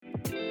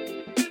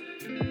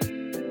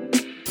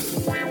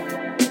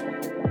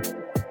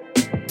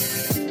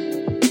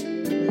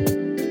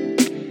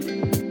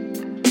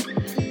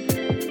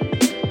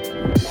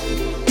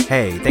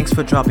Hey, thanks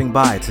for dropping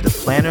by to the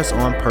Planners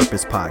on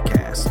Purpose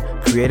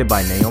podcast, created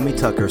by Naomi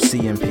Tucker,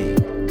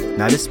 CMP.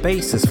 Now, this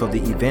space is for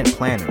the event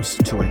planners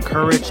to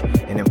encourage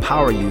and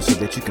empower you so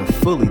that you can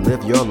fully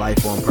live your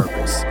life on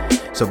purpose.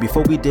 So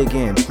before we dig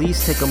in,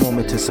 please take a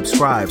moment to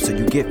subscribe so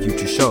you get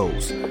future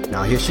shows.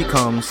 Now, here she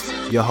comes,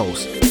 your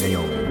host,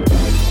 Naomi.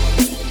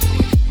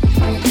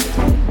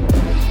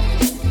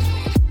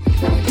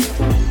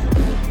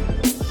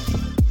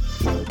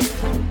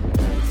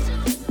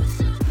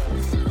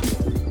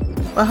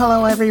 Well,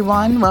 hello,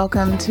 everyone.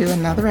 Welcome to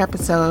another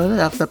episode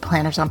of the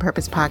Planners on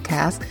Purpose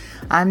podcast.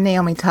 I'm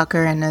Naomi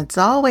Tucker, and it's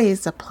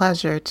always a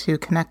pleasure to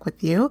connect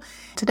with you.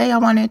 Today, I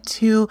wanted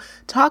to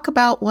talk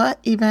about what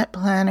event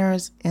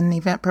planners and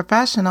event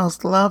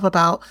professionals love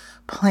about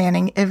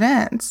planning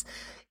events.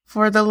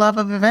 For the love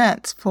of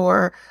events,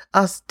 for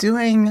us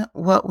doing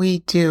what we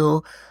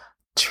do,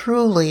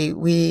 truly,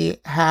 we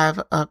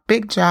have a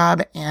big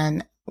job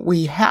and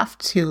we have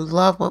to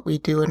love what we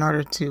do in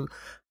order to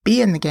be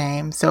in the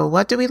game. So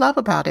what do we love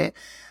about it?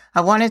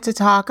 I wanted to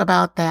talk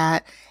about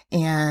that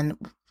and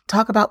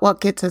talk about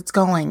what gets us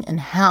going and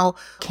how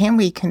can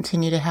we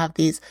continue to have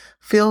these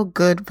feel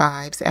good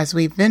vibes as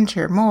we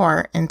venture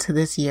more into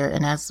this year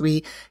and as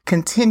we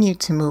continue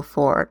to move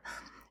forward.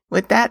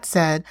 With that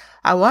said,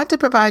 I want to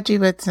provide you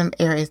with some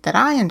areas that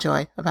I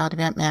enjoy about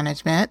event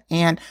management,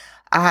 and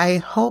I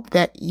hope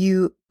that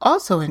you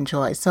also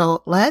enjoy.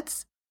 So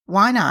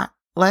why not?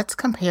 Let's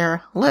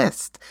compare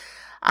lists.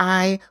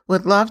 I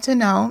would love to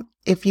know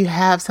if you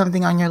have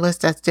something on your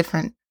list that's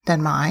different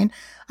than mine.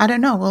 I don't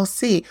know. We'll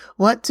see.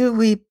 What do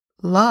we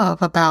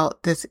love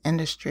about this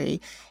industry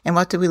and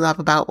what do we love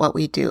about what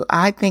we do?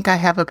 I think I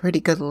have a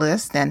pretty good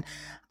list, and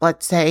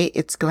let's say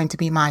it's going to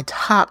be my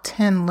top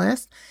 10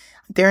 list.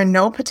 They're in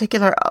no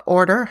particular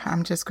order.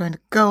 I'm just going to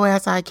go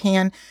as I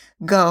can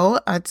go.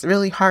 It's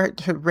really hard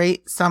to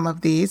rate some of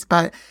these,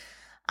 but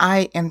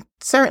I am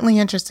certainly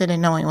interested in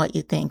knowing what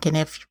you think and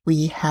if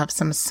we have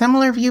some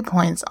similar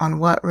viewpoints on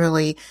what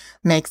really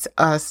makes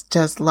us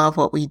just love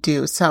what we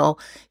do. So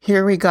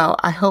here we go.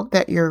 I hope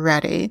that you're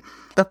ready.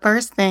 The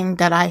first thing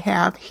that I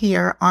have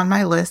here on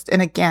my list,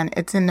 and again,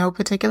 it's in no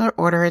particular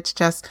order. It's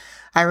just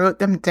I wrote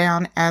them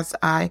down as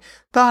I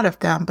thought of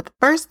them. But the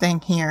first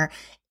thing here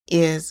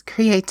is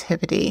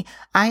creativity.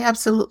 I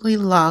absolutely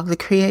love the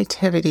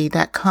creativity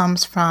that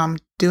comes from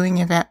doing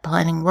event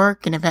planning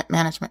work and event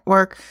management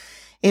work.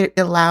 It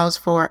allows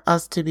for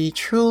us to be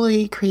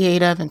truly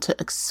creative and to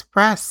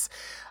express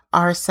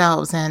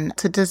ourselves and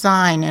to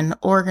design and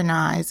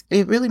organize.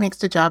 It really makes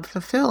the job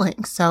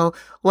fulfilling. So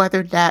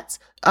whether that's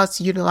us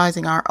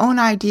utilizing our own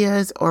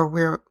ideas or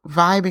we're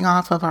vibing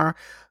off of our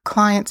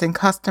clients' and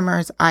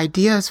customers'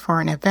 ideas for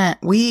an event,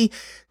 we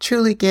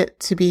truly get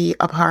to be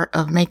a part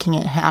of making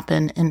it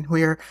happen. And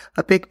we're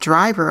a big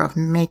driver of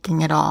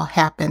making it all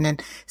happen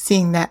and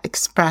seeing that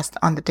expressed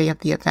on the day of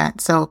the event.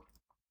 So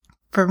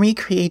for me,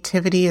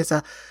 creativity is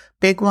a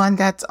big one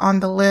that's on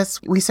the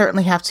list. We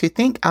certainly have to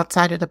think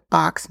outside of the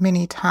box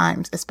many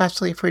times,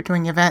 especially if we're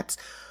doing events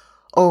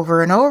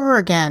over and over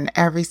again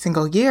every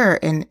single year.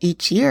 And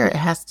each year it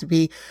has to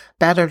be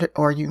better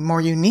or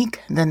more unique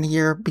than the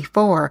year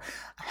before.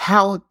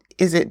 How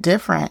is it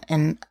different?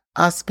 And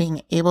us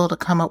being able to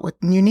come up with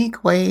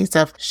unique ways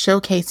of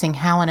showcasing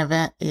how an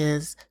event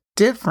is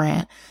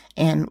different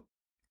and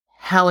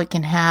how it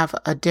can have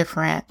a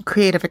different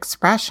creative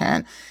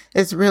expression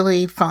is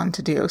really fun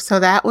to do. So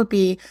that would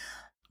be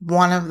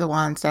one of the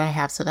ones that I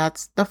have. So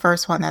that's the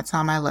first one that's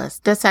on my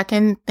list. The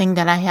second thing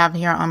that I have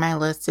here on my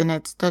list, and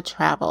it's the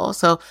travel.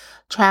 So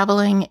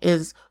traveling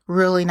is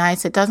really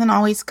nice. It doesn't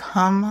always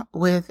come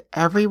with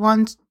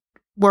everyone's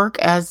work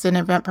as an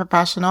event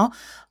professional,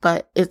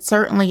 but it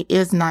certainly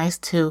is nice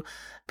to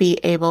be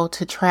able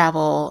to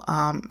travel.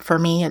 For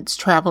me, it's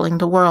traveling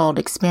the world,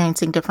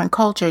 experiencing different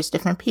cultures,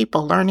 different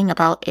people, learning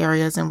about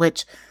areas in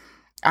which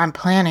I'm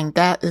planning.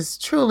 That is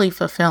truly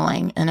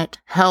fulfilling, and it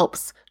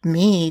helps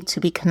me to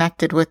be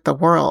connected with the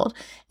world.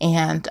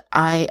 And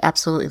I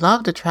absolutely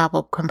love the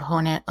travel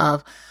component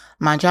of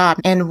my job.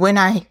 And when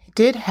I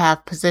did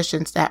have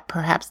positions that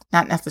perhaps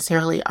not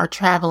necessarily are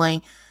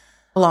traveling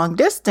long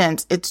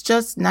distance, it's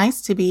just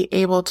nice to be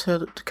able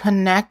to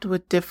connect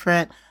with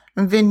different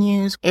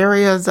venues,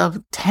 areas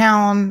of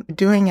town,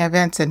 doing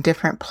events in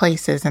different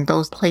places. And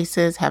those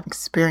places have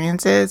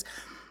experiences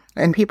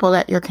and people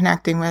that you're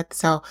connecting with.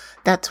 So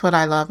that's what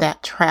I love,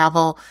 that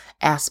travel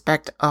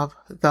aspect of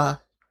the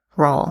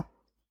role.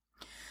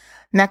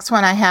 Next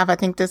one I have, I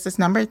think this is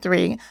number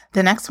 3.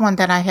 The next one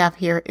that I have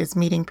here is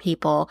meeting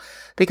people,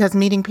 because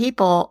meeting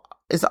people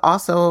is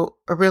also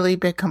a really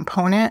big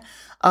component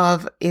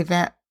of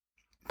event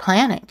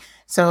planning.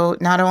 So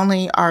not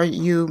only are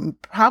you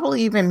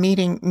probably even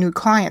meeting new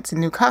clients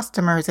and new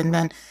customers and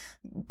then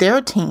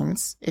their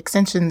teams,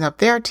 extensions of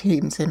their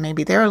teams and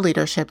maybe their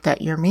leadership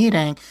that you're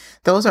meeting,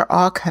 those are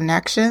all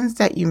connections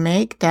that you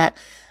make that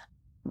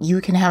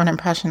you can have an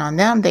impression on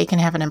them. They can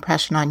have an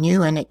impression on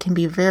you, and it can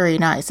be very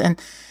nice. And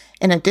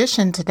in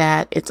addition to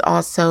that, it's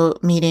also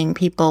meeting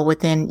people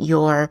within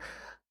your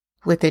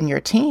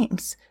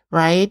teams,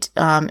 right?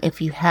 If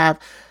you have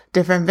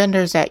different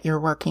vendors that you're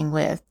working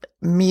with,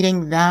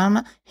 meeting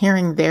them,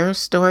 hearing their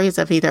stories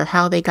of either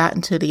how they got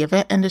into the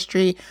event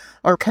industry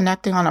or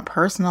connecting on a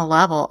personal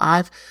level.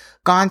 I've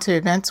gone to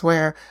events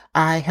where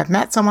I have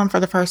met someone for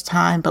the first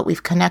time, but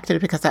we've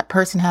connected because that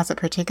person has a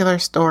particular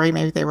story.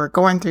 Maybe they were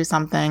going through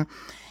something.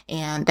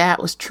 And that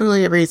was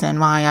truly a reason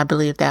why I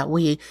believe that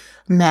we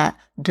met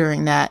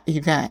during that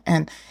event.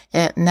 And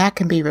that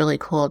can be really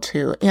cool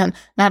too. And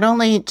not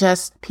only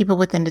just people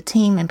within the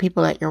team and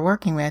people that you're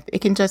working with,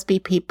 it can just be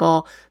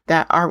people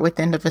that are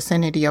within the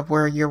vicinity of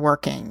where you're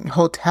working,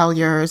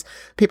 hoteliers,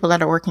 people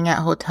that are working at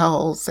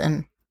hotels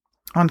and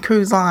on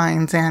cruise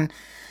lines and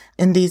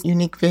in these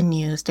unique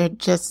venues. They're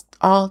just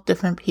all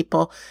different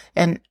people.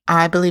 And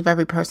I believe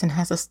every person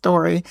has a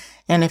story.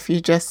 And if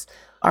you just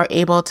are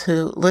able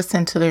to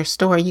listen to their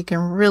story, you can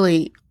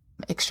really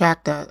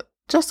extract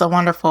just a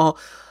wonderful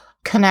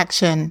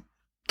connection,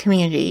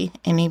 community,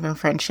 and even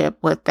friendship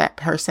with that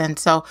person.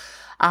 So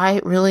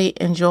I really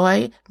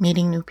enjoy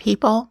meeting new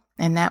people,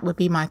 and that would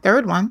be my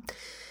third one.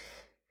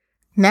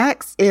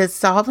 Next is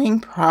solving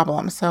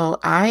problems. So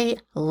I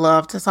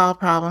love to solve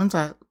problems.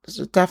 I'm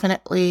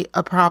definitely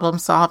a problem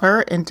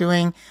solver in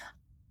doing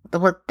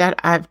the work that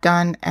I've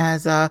done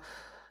as a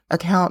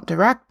account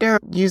director.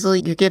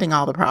 Usually you're getting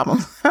all the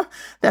problems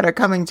that are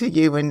coming to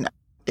you. And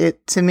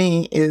it, to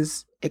me,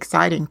 is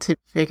exciting to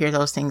figure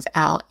those things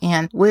out.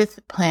 And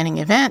with planning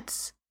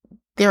events,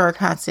 there are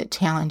constant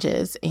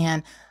challenges.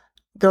 And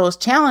those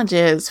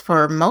challenges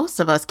for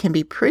most of us can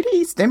be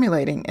pretty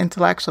stimulating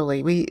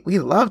intellectually. We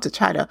love to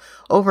try to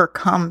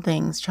overcome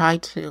things, try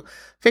to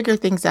figure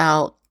things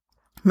out,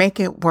 make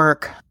it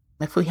work.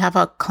 If we have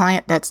a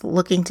client that's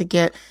looking to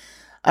get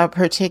a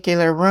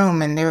particular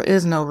room and there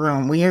is no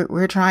room,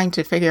 we're trying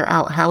to figure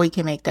out how we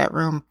can make that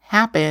room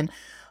happen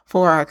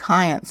for our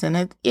clients.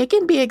 And it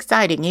can be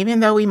exciting, even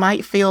though we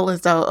might feel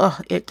as though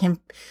it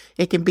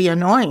can be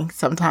annoying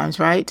sometimes,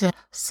 right? To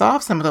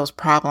solve some of those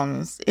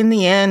problems. In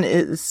the end,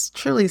 it's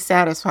truly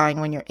satisfying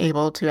when you're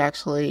able to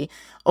actually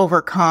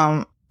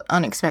overcome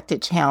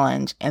unexpected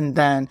challenge and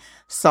then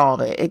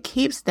solve it. It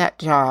keeps that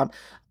job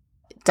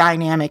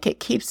dynamic. It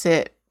keeps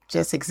it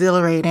just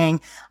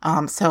exhilarating.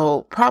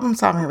 So problem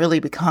solving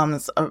really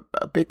becomes a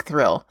big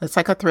thrill. It's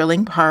like a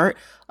thrilling part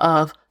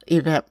of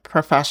event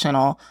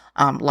professional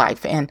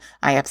life, and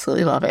I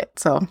absolutely love it.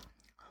 So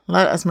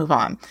let us move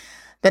on.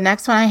 The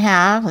next one I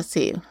have, let's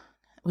see,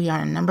 we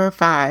are on number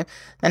 5.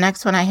 The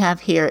next one I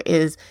have here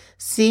is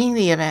seeing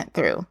the event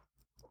through.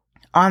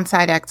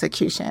 On-site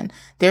execution.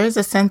 There is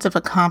a sense of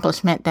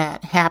accomplishment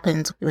that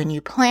happens when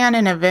you plan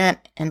an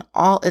event and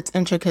all its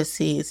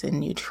intricacies,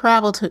 and you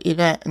travel to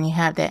event and you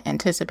have that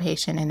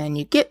anticipation, and then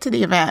you get to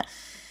the event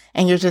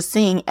and you're just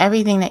seeing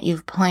everything that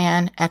you've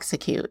planned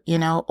execute,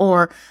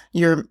 or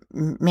you're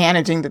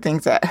managing the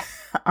things that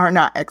are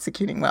not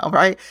executing well,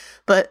 right?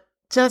 But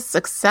just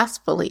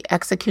successfully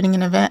executing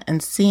an event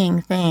and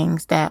seeing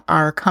things that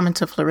are coming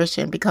to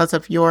fruition because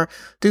of your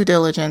due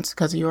diligence,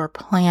 because of your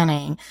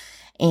planning,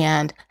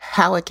 and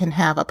how it can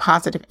have a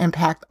positive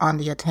impact on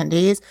the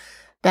attendees.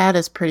 That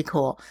is pretty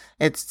cool.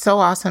 It's so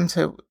awesome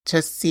to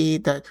just see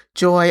the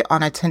joy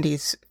on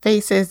attendees'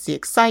 faces, the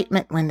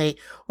excitement when they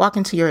walk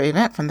into your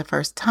event from the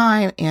first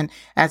time. And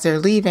as they're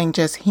leaving,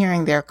 just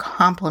hearing their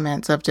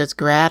compliments of just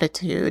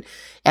gratitude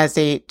as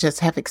they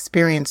just have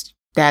experienced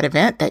that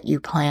event that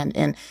you planned.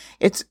 And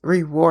it's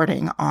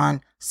rewarding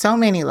on so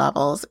many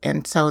levels.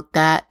 And so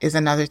that is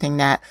another thing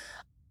that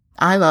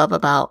I love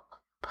about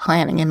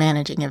planning and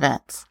managing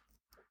events.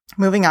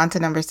 Moving on to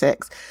number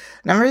 6.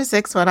 Number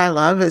 6, what I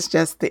love is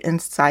just the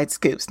inside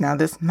scoops. Now,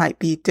 this might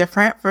be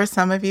different for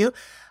some of you.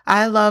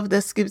 I love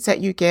the scoops that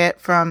you get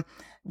from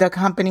the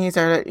companies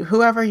or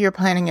whoever you're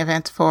planning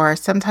events for.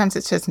 Sometimes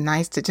it's just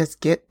nice to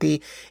just get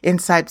the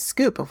inside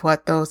scoop of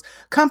what those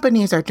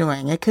companies are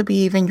doing. It could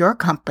be even your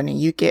company.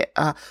 You get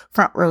a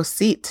front row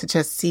seat to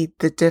just see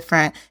the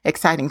different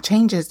exciting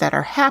changes that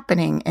are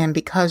happening. And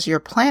because you're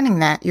planning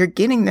that, you're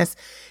getting this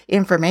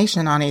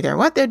information on either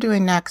what they're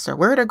doing next or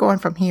where they're going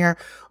from here,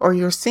 or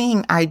you're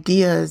seeing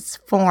ideas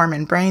form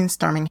and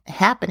brainstorming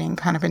happening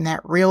kind of in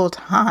that real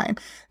time.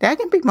 That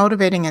can be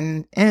motivating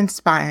and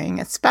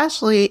inspiring,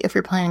 especially if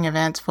you're planning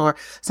events for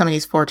some of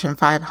these Fortune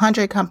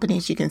 500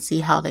 companies. You can see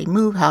how they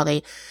move, how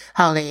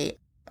they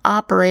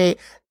operate.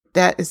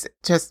 That is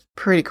just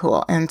pretty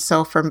cool. And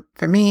so for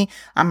me,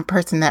 I'm a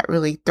person that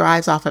really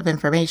thrives off of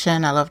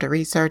information. I love to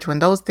research when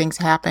those things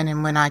happen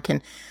and when I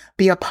can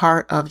be a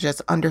part of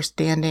just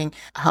understanding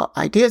how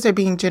ideas are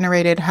being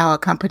generated, how a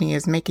company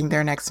is making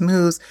their next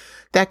moves.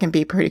 That can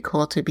be pretty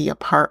cool to be a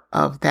part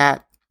of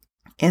that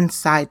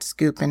inside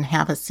scoop and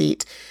have a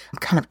seat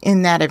kind of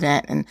in that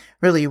event and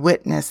really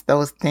witness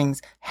those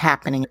things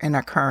happening and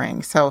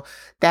occurring. So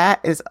that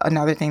is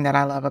another thing that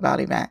I love about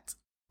events.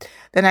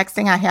 The next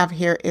thing I have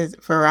here is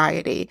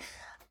variety.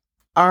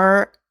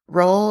 Our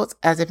roles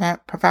as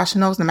event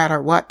professionals, no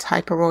matter what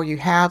type of role you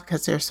have,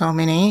 because there's so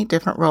many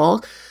different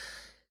roles,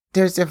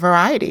 there's a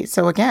variety.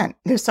 So again,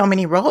 there's so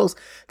many roles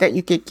that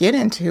you could get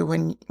into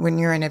when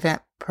you're an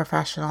event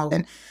professional.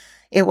 And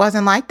it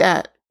wasn't like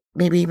that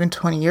maybe even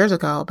 20 years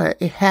ago, but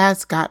it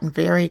has gotten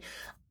very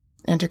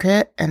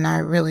intricate, and I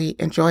really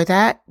enjoy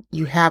that.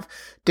 You have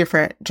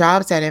different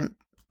jobs that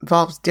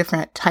involves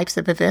different types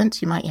of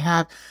events. You might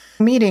have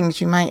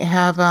meetings, you might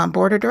have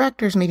board of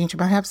directors meetings, you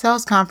might have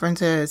sales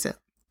conferences,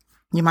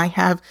 you might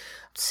have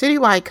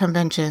citywide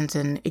conventions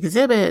and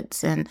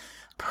exhibits and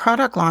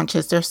product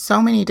launches. There's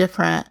so many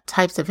different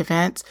types of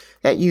events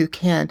that you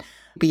can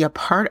be a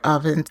part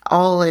of. And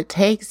all it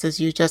takes is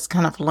you just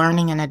kind of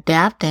learning and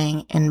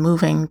adapting and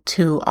moving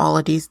to all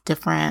of these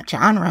different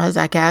genres,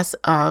 I guess,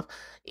 of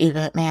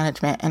event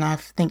management. And I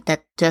think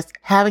that just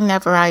having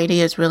that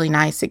variety is really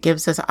nice. It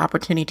gives us an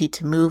opportunity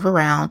to move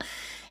around,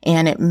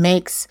 and it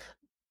makes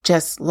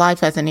just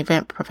life as an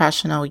event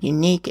professional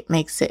unique. It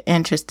makes it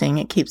interesting.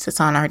 It keeps us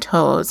on our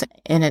toes,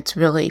 and it's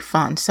really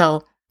fun.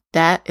 So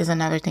that is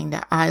another thing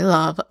that I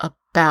love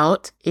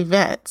about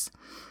events.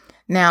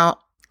 Now,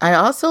 I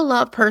also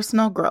love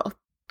personal growth.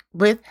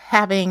 With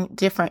having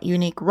different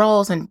unique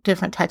roles and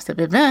different types of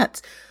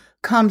events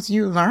comes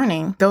you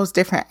learning those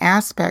different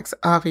aspects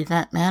of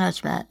event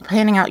management.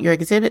 Planning out your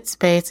exhibit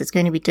space is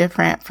going to be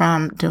different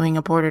from doing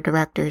a board of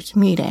directors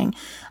meeting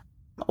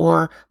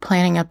or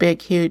planning a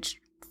big, huge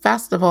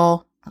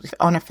festival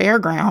on a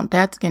fairground.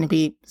 That's going to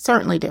be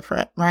certainly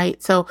different,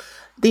 right? So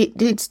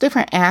these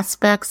different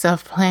aspects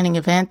of planning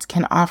events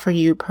can offer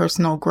you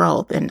personal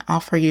growth and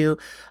offer you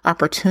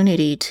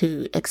opportunity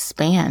to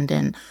expand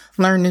and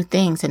learn new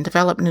things and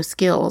develop new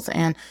skills.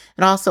 And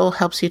it also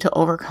helps you to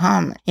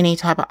overcome any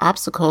type of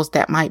obstacles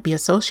that might be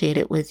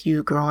associated with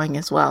you growing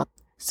as well.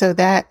 So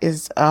that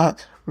is a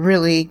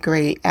really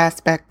great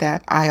aspect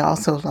that I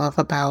also love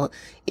about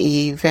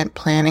event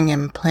planning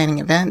and planning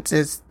events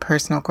is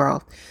personal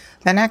growth.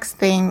 The next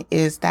thing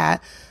is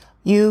that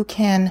you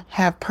can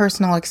have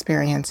personal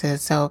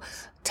experiences. So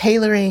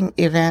tailoring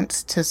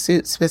events to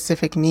suit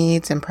specific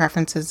needs and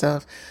preferences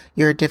of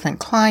your different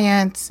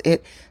clients.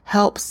 It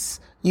helps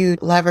you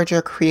leverage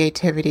your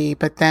creativity,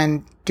 but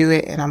then do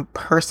it in a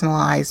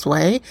personalized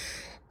way.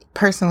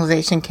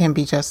 Personalization can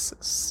be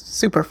just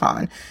super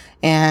fun.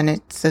 And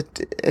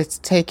it's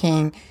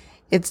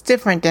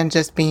different than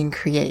just being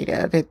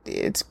creative.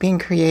 It's being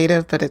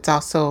creative, but it's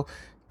also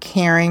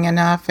caring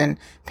enough and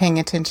paying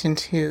attention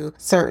to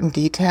certain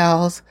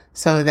details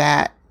so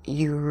that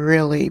you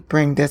really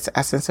bring this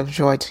essence of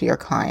joy to your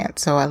client.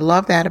 So I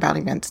love that about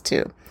events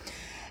too.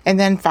 And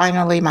then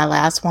finally, my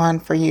last one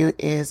for you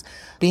is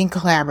being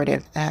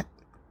collaborative. That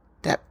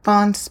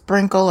fun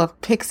sprinkle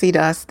of pixie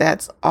dust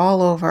that's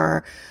all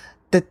over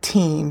the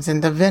teams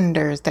and the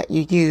vendors that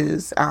you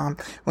use.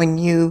 When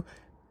you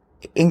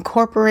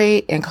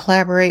incorporate and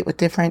collaborate with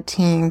different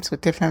teams,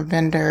 with different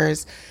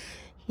vendors,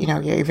 your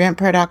event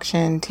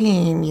production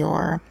team,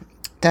 your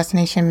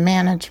destination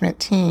management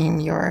team,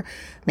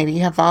 maybe you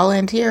have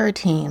volunteer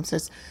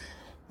teams.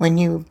 When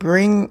you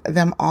bring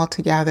them all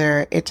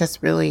together, it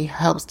just really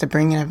helps to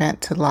bring an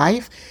event to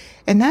life.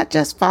 And that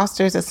just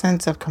fosters a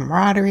sense of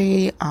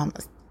camaraderie,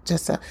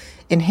 just an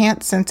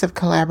enhanced sense of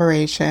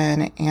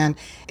collaboration, and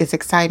it's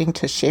exciting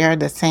to share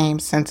the same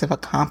sense of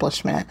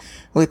accomplishment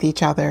with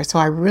each other. So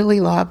I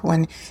really love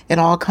when it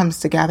all comes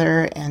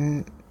together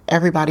and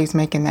everybody's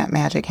making that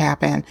magic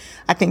happen.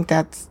 I think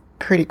that's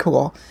pretty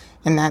cool.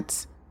 And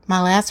that's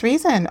my last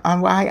reason on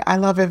why I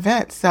love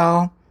events.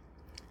 So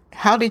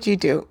how did you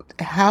do?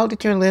 How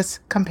did your list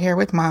compare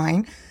with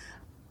mine?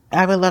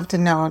 I would love to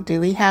know,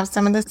 do we have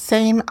some of the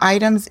same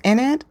items in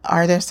it?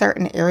 Are there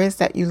certain areas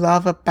that you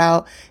love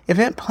about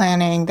event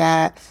planning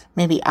that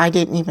maybe I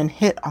didn't even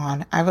hit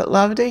on? I would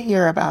love to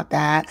hear about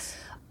that.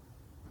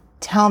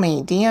 Tell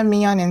me, DM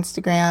me on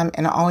Instagram,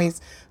 and always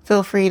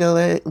feel free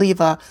to leave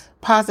a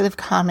positive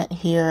comment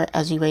here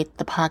as you rate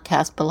the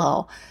podcast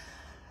below.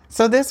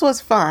 So this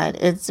was fun.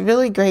 It's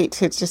really great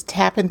to just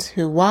tap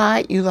into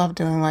why you love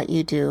doing what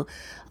you do.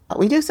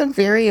 We do some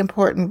very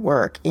important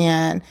work,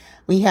 and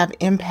we have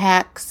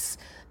impacts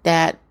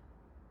that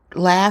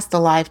last a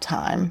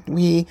lifetime.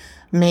 We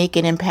make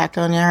an impact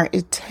on our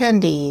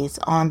attendees,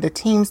 on the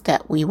teams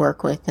that we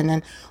work with, and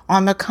then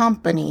on the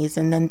companies,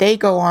 and then they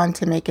go on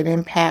to make an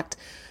impact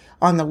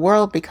on the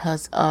world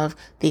because of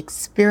the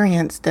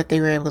experience that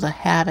they were able to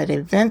have at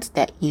events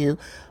that you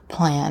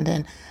planned.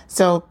 And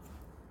so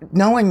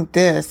knowing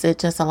this, it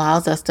just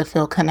allows us to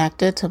feel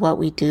connected to what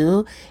we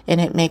do,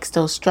 and it makes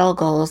those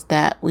struggles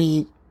that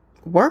we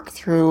work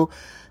through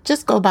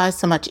just go by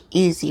so much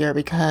easier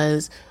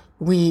because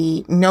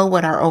we know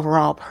what our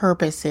overall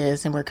purpose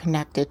is and we're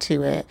connected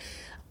to it.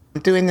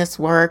 Doing this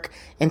work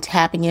and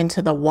tapping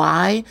into the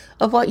why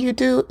of what you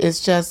do is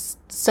just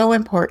so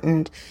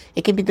important.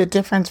 It can be the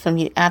difference from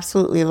you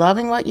absolutely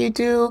loving what you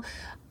do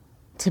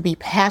to be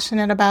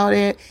passionate about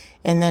it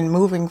and then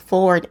moving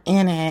forward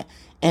in it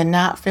and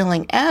not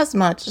feeling as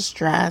much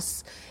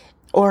stress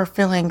or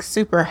feeling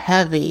super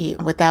heavy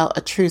without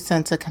a true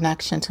sense of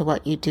connection to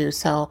what you do.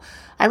 So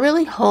I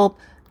really hope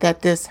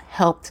that this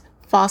helped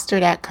foster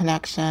that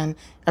connection,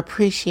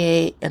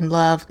 appreciate and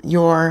love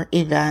your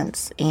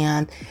events.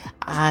 And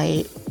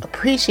I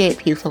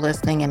appreciate you for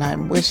listening, and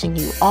I'm wishing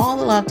you all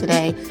the love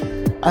today.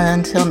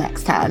 Until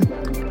next time,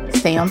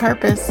 stay on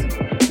purpose.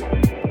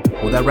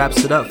 Well, that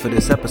wraps it up for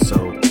this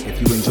episode.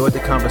 If you enjoyed the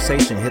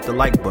conversation, hit the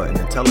like button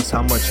and tell us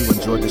how much you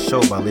enjoyed the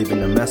show by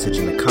leaving a message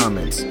in the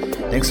comments.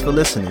 Thanks for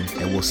listening,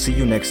 and we'll see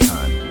you next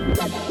time.